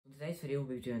Today's video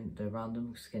we'll be doing the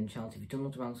random skin challenge. If you don't know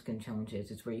what the random skin challenge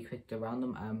is, it's where you click the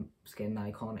random skin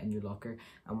icon in your locker,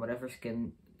 and whatever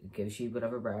skin gives you,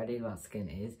 whatever rarity that skin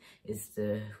is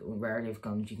the rarity of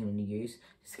guns you can only use.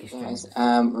 Guys,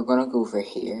 we're gonna go over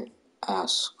here,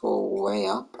 scroll way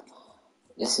up.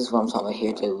 This is what I'm talking about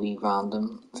here, the wee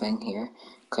random thing here.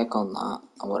 Click on that,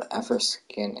 and whatever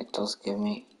skin it does give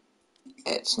me,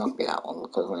 it's not gonna be that one,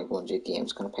 because when I go into the game,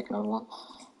 it's gonna pick another one.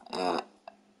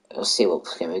 We'll see what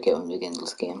skin we get when we get into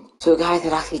this game. So guys,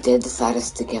 it actually did decide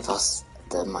us to give us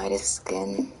the Midas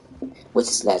skin, which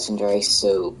is legendary,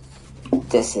 so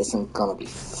this isn't gonna be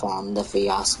fun if you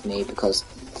ask me, because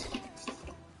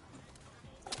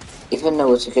even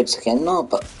though it's a good skin now,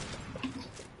 but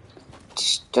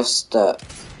just the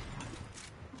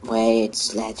way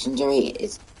it's legendary,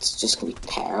 it's just gonna be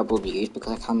terrible to use,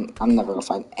 because I'm never gonna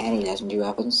find any legendary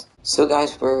weapons. So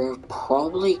guys, we're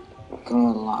probably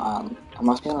gonna land, I'm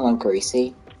actually gonna land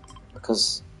Greasy,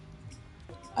 because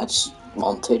I just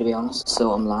want to be honest.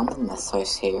 So I'm landing this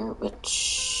house here,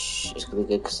 which is gonna be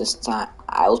good, because this time,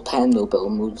 I was playing no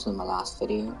build modes in my last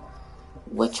video,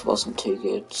 which wasn't too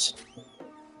good.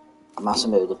 I'm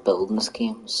actually able to build in this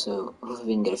game, so hopefully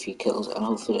we can get a few kills, and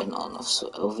hopefully there's not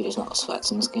enough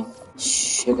sweats in this game.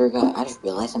 Sugar guy, I just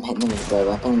realised I'm hitting him with a grey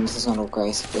weapon. This is not a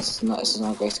grey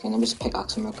skin. Let me just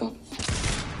pickaxe him real quick.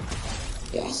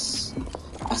 Yes,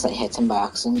 I accidentally hit him by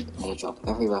accident, and he dropped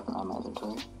every weapon on my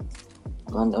inventory.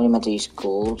 I only meant to use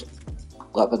gold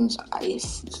weapons. I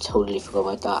totally forgot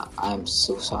about that. I'm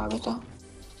so sorry about that.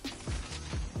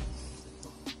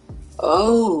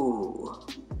 Oh.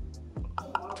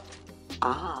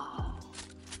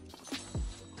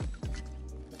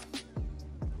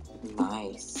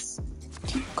 Nice.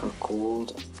 Got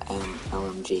gold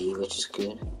LMG, which is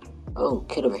good. Oh,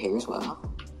 kid over here as well.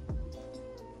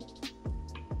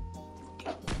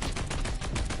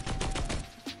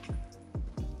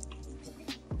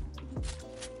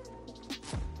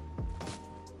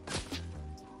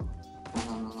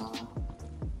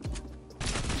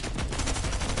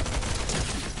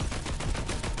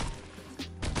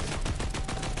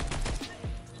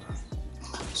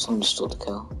 Someone just stole the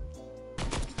kill.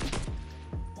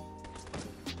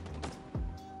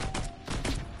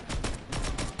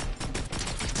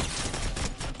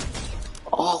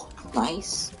 Oh,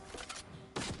 nice.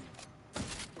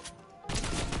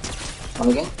 One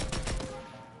again.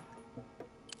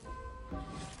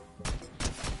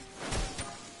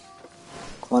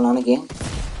 Come on again.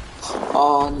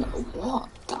 Oh, no, what?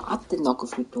 That did not go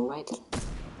through the right.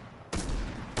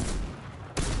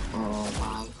 Oh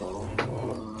my god.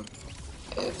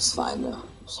 It's fine though.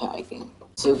 Let's try again.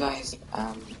 So guys,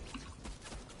 I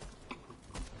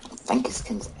think this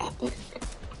skin's epic.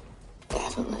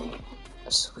 Definitely.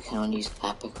 So we can only use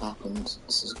epic weapons.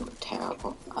 This is gonna be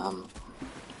terrible.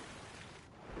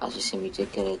 As you see, we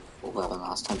did get a weapon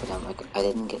last time, but I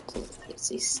didn't get to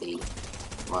see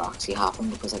what actually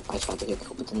happened, because I tried to get a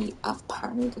couple, but then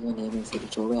apparently didn't name in the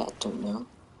tutorial. I don't know.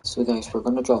 So guys, we're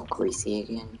gonna drop Greasy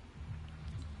again,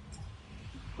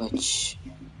 which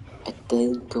it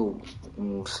did go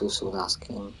so last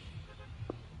game,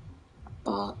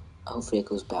 but hopefully it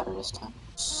goes better this time.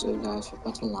 So guys, we're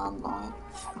about to land now.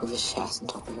 With a chest on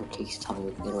top of here, please tell me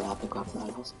we can get an epic weapon out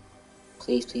of this.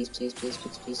 Please, please, please, please,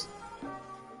 please, please.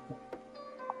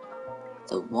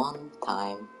 The one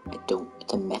time I don't,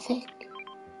 it's a mythic?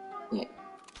 Wait.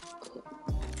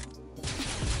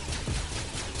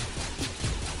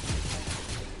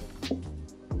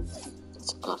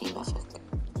 It's a bloody mythic.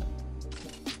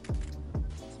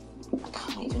 I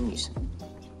can't even use it.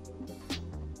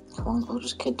 Come on, go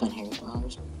just kid down here as well.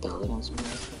 Just build it on some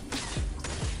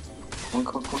more.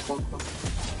 Come on.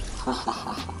 Ha ha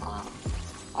ha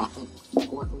ha. Epic.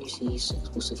 What can you see?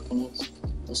 Explosive grenades.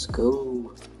 Let's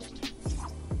go.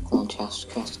 Come on, chest,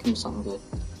 give me something good.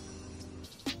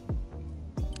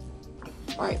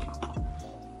 Right.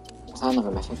 Is that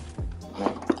another mythic?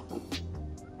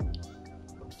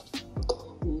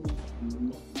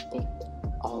 Mythic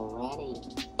already.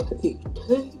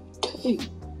 Two.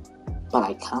 But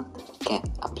I can't get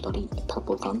a bloody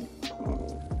purple gun.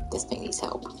 This thing needs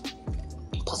help.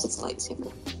 Plus it's a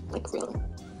lightsaber. Like, really.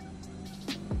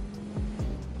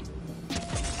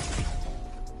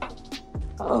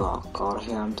 Oh god,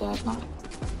 here I'm dead now.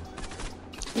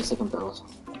 At least I can build.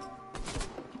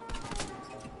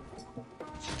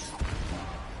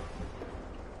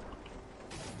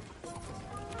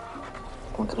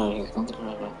 Don't get out of here, don't get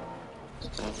out of here.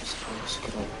 Just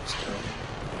get out.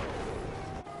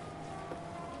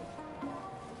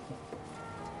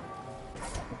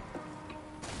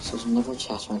 So there's another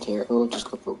chest right here. Oh, just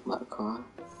got broken by a car.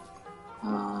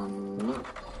 No.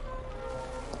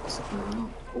 No.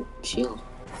 Oh, shield.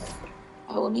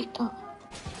 I will need that.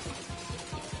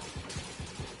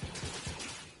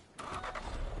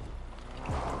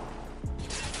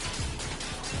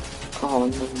 Oh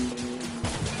no.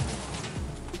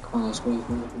 Come on, let's go.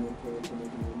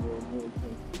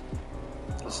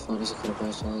 As far as I could have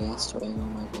burst all yesterday, oh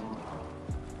my god.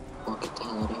 Oh, get the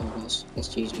hell out of here, guys.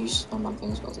 Let's use some of my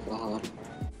things, but get the hell out of here.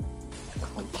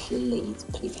 Come on, please,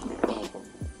 I'm begging.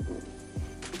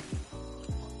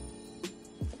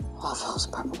 Oh, if it was a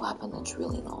purple weapon, it's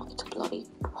really not. It's a bloody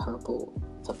purple,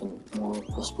 flipping more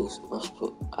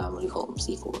what do you call them?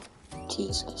 C4.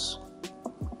 Jesus.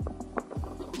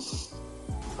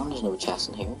 Oh, there's no chest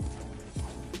in here.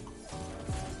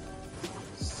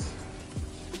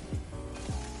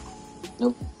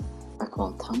 Nope. Alright, come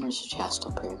on, tell me there's a chest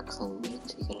up here, because I need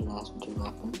to get a legendary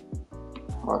weapon.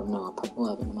 Or no, a purple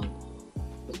weapon, man.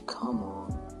 But come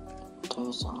on.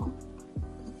 There's some.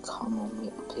 Come on,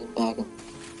 mate, please begging.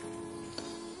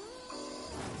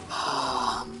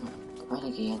 Right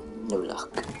again, no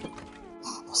luck.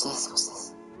 What's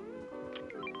this?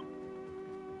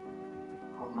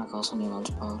 Oh my god, it's only a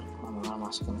launch pad. Oh my god, I'm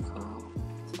actually gonna cry.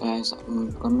 Guys,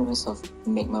 I'm gonna make myself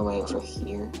make my way over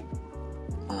here.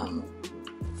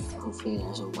 Hopefully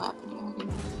there's a weapon here I can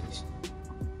use.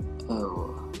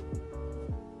 Oh.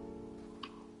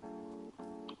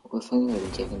 We're finally gonna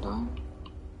be taken down.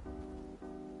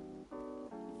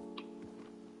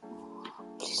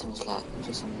 Please don't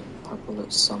just some purple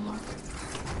look somewhere.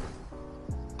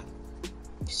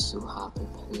 I'm so happy,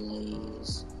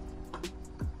 please.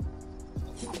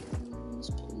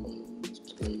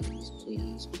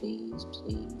 Please.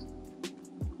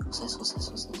 What's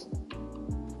this?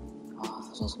 Oh,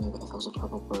 if I was a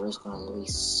purple bird, I was gonna be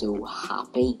so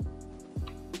happy.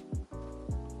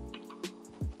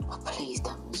 Oh, please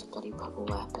tell me it's a bloody purple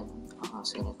weapon. Oh, I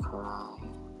was gonna cry.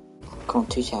 Come on,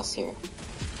 2 chests here.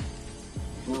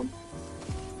 Nope.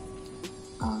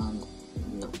 And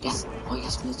no. Yes. Oh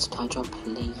yes, it's tie drop.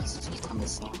 Please tell me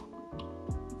it's there.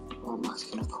 Or I'm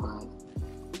actually gonna cry.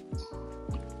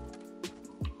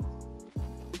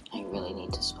 I really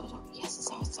need to switch up. Yes,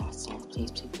 it's there.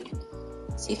 Please.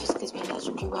 See if it gives me a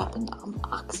legendary weapon. I'm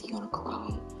actually gonna cry.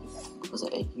 Because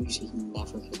it usually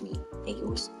never gives me. It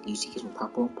usually gives me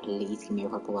purple. Please give me a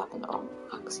purple weapon or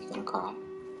I'm actually gonna cry.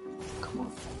 Come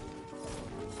on.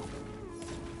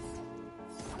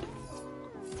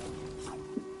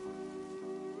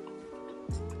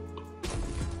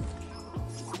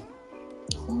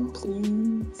 Come on,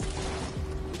 please.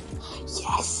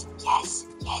 Yes.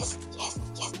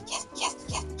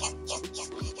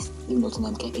 Even though it's an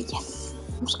MK, yes.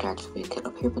 I'm scared to be a kid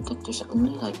up here, but there's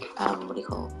only like, what do you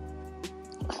call it?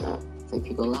 3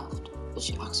 people left,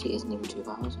 which actually isn't even too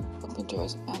bad. I don't think there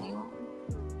is anyone.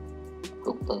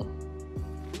 Hopefully.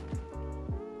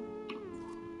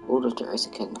 Oh, there is a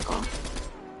kid in the car.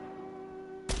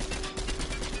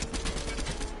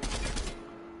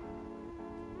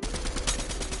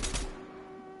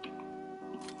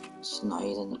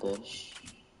 Snide in the bush.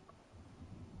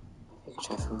 You can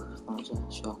try for one of the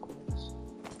shockwaves.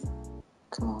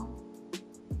 Come on.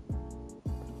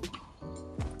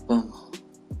 Boom.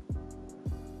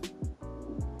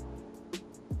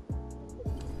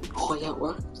 Oh yeah, it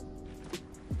worked.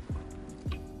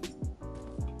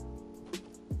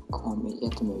 Come on, mate, you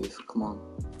have to move. Come on.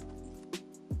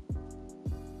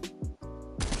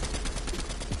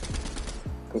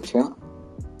 Good shot.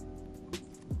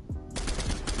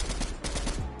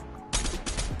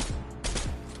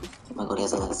 Oh my god, he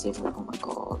has a lifesaver. Oh my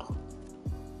god.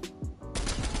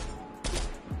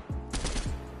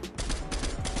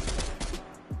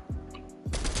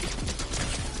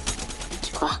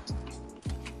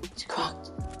 It's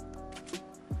cracked.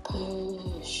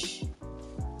 Push.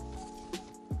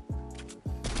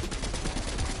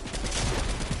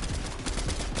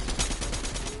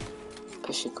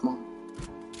 Push it, come on.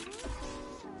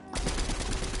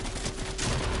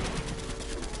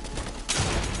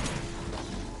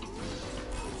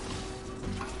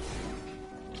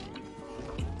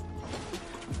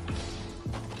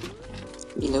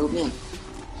 Reload me.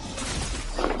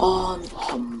 Oh,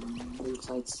 these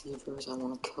lightsabers, I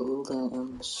want to kill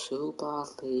them so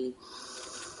badly.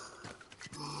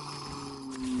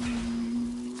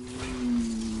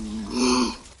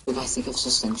 You guys think it's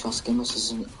a slingshot skin, which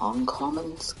is an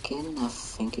uncommon skin? I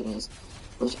think it is.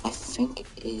 Which I think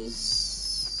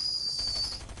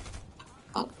is...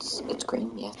 It's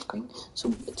green, yeah, it's green.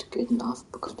 So it's good enough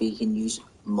because we can use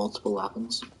multiple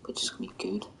weapons, which is going to be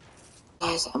good.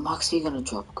 Guys, I'm actually going to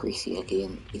drop Greasy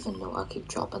again, even though I keep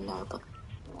dropping there, but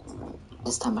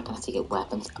this time I can actually get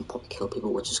weapons and probably kill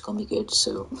people, which is going to be good,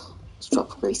 so Stop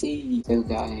crazy. So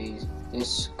guys,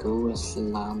 let's go, let's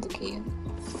land again.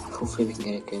 Hopefully we can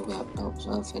get a good weapon. Nope,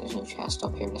 there's no chest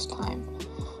up here this time.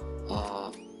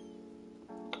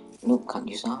 Nope, can't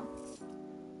use that.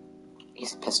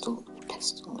 Yes, pistol.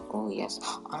 Oh yes.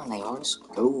 Oh, they are. Let's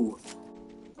go.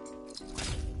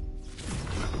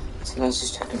 So let's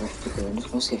just check the rift to go. I'm just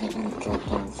gonna see if I can drop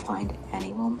down and find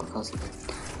anyone because I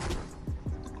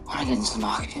wanna get into some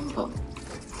action, but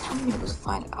I haven't been able to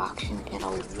find action in a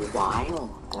while.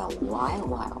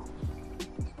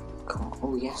 Come on.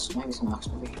 Oh yes, maybe some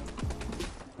action over here.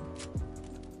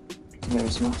 There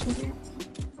is some action over here.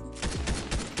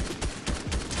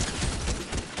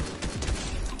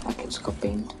 That kid's got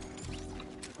beamed.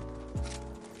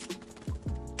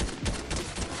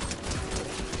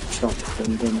 Chop.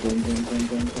 Boom.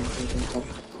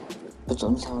 But the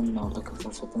only time I'm not looking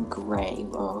for something grey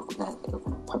or that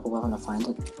purple weapon, I find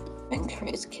it. I think there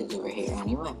is kids over here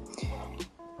anyway.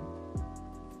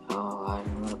 Oh,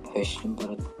 I'm gonna push them,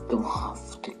 but I don't have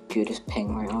the goodest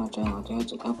ping right now. I do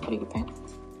have a pretty good ping.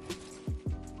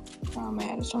 Oh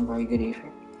man, it's not very good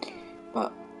either.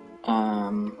 But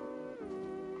I'm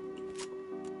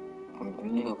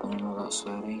really hoping I know that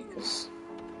sweaty because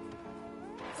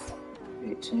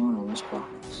it's anyone in this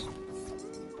box.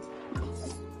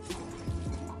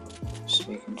 Just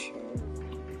making sure.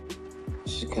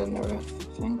 Just killing the ref,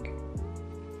 I think.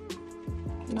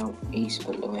 No, he's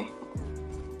a bit away.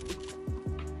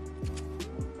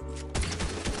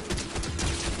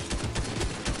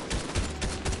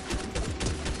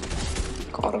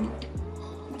 Got him.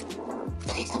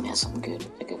 Please tell me that's something good,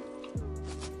 like a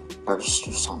burst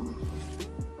or something.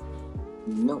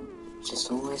 Nope, it's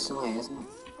just always the way, isn't it?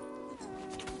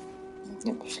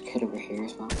 Yep, there's a kid over here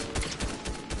as well.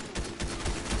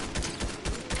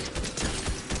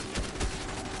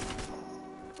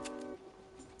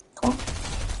 Come on.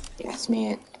 Yes,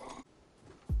 man.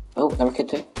 Oh, another kid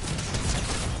too.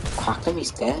 Cracked him, he's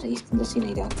dead. Does he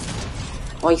need that?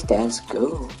 Oh, he's dead, let's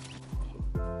go.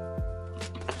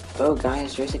 Oh,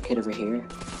 guys, there's a kid over here.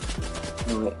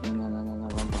 No, wait, no,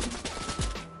 wrong button.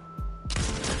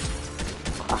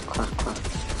 Crack.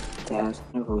 Dead.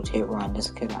 I'm gonna rotate around this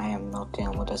kid. I am not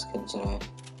dealing with this kid today.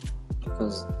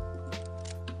 Because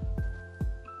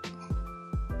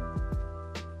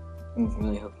I'm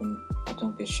really hoping I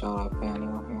don't get shot at by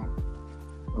anyone here.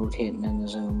 Rotating in the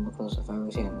zone, because if I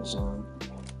rotate in the zone,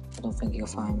 I don't think he'll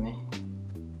find me.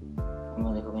 I'm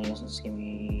really hoping he doesn't see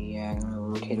me. Yeah, I'm gonna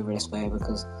rotate over this way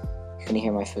because he's gonna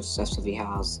hear my footsteps if he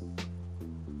has.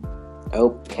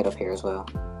 Oh, kid up here as well.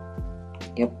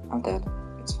 Yep, I'm dead.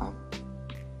 It's fine.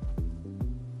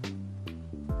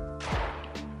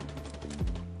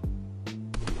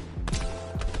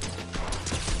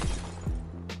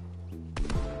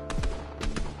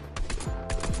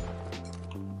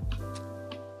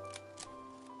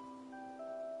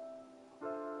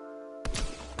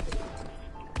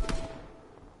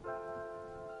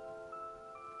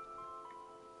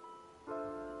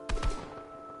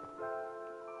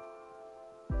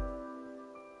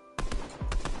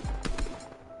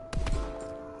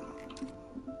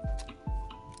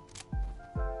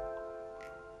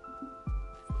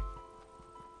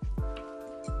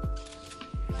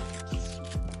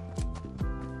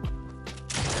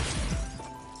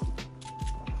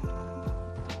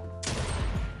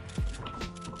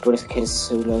 Bro, this kid is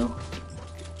so low.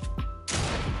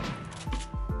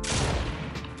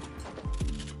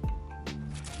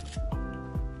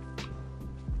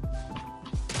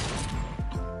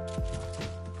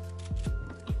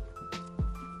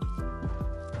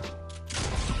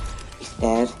 He's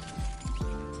dead.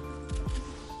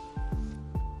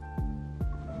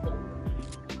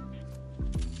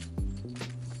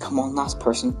 Come on, last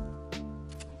person.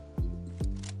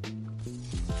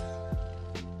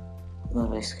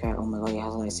 Really scared. Oh my god, he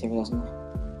has a lightsaber, doesn't he?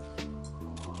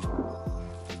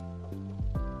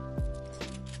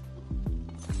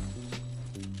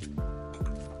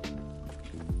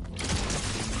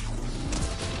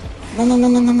 No.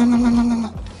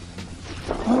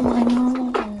 Oh my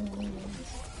god.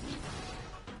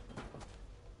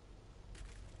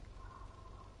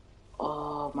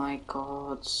 Oh my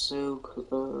god, so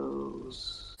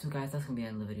close. So guys, that's gonna be the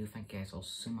end of the video. Thank you guys all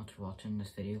so much for watching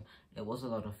this video. It was a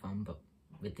lot of fun, but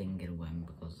we didn't get a win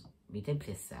because we did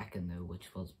play second though,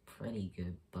 which was pretty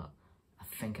good, but I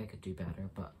think I could do better.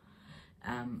 But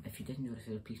if you did enjoy this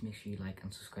video, please make sure you like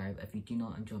and subscribe. If you do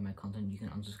not enjoy my content, you can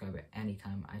unsubscribe at any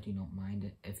time. I do not mind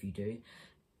it if you do.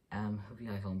 Hope you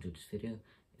guys all enjoyed this video.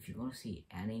 If you want to see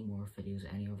any more videos,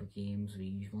 any other games, or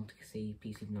you want to see,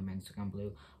 please leave them on my Instagram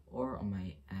below or on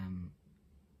my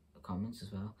comments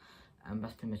as well. And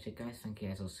that's pretty much it, guys. Thank you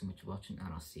guys all so much for watching,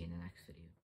 and I'll see you in the next video.